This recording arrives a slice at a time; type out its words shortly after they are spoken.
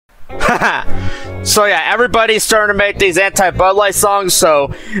So yeah, everybody's starting to make these anti-Budlight songs,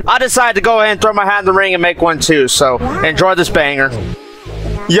 so I decided to go ahead and throw my hat in the ring and make one too, so enjoy this banger.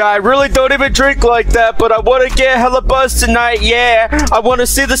 Yeah, I really don't even drink like that, but I wanna get hella buzzed tonight, yeah. I wanna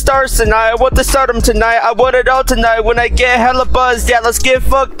see the stars tonight, I want the stardom tonight, I want it all tonight. When I get hella buzzed, yeah, let's get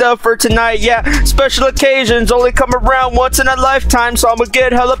fucked up for tonight, yeah. Special occasions only come around once in a lifetime, so I'ma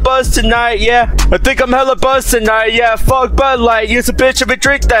get hella buzzed tonight, yeah. I think I'm hella buzzed tonight, yeah. Fuck Budlight, use a bitch if we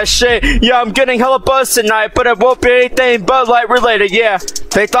drink that shit. Yeah, I'm getting hella buzzed tonight, but it won't be anything Budlight related, yeah.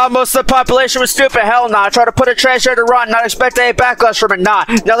 They thought most of the population was stupid, hell nah. Try to put a trash there to rot, not expect any backlash from it, nah.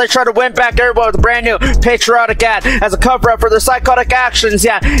 Now they try to win back everyone with a brand new patriotic ad as a cover-up for their psychotic actions,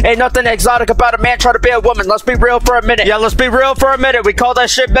 yeah. Ain't nothing exotic about a man trying to be a woman, let's be real for a minute. Yeah, let's be real for a minute, we call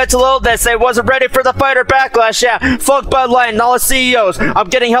that shit mental illness. They wasn't ready for the fight or backlash, yeah. Fuck Budlight and all its CEOs. I'm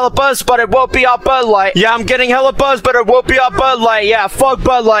getting hella buzzed, but it won't be all Budlight. Yeah, I'm getting hella buzzed, but it won't be all Budlight, yeah. Fuck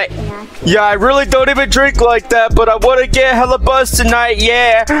Budlight. Yeah, I really don't even drink like that, but I wanna get hella buzzed tonight,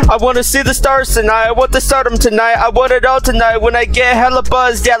 yeah. I wanna see the stars tonight, I want the stardom tonight, I want it all tonight. When I get hella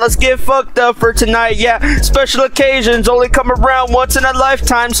buzzed, yeah, let's get fucked up for tonight, yeah. Special occasions only come around once in a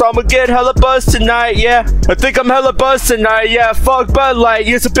lifetime, so I'ma get hella buzzed tonight, yeah. I think I'm hella buzzed tonight, yeah. Fuck Budlight,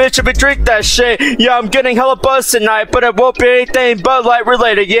 use a bitch if we drink that shit. Yeah, I'm getting hella buzzed tonight, but it won't be anything Budlight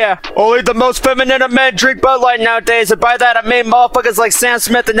related, yeah. Only the most feminine of men drink Budlight nowadays, and by that I mean motherfuckers like Sam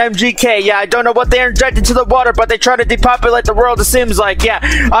Smith and MGK. Yeah, I don't know what they inject into the water, but they try to depopulate the world, it seems like, yeah.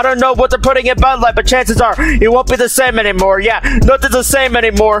 I don't know what they're putting in Budlight, but chances are it won't be the same anymore, yeah. Nothing's the same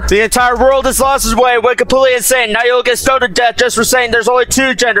anymore. The entire world has lost its way, went completely insane. Now you'll get stoned to death just for saying there's only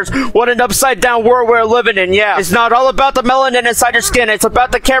two genders. What an upside down world we're living in, yeah. It's not all about the melanin inside your skin, it's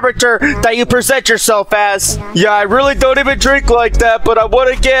about the character that you present yourself as. Yeah, I really don't even drink like that, but I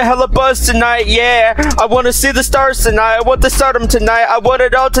wanna get hella buzzed tonight, yeah. I wanna see the stars tonight, I want the stardom tonight, I want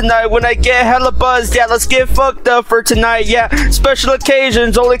it all tonight. When I get hella buzzed, yeah, let's get fucked up for tonight, yeah. Special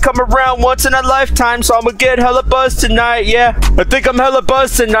occasions only come around once in a lifetime, so I'ma get hella buzzed tonight, yeah. I think I'm hella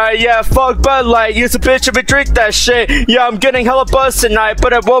buzzed tonight, yeah. Fuck Budlight, use a bitch if we drink that shit. Yeah, I'm getting hella buzzed tonight,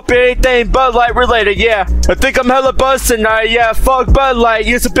 but it won't be anything Budlight related, yeah. I think I'm hella buzzed tonight, yeah. Fuck Budlight,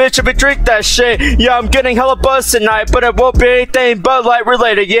 use a bitch if we drink that shit. Yeah, I'm getting hella buzzed tonight, but it won't be anything Budlight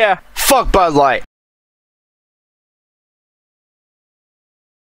related, yeah. Fuck Budlight.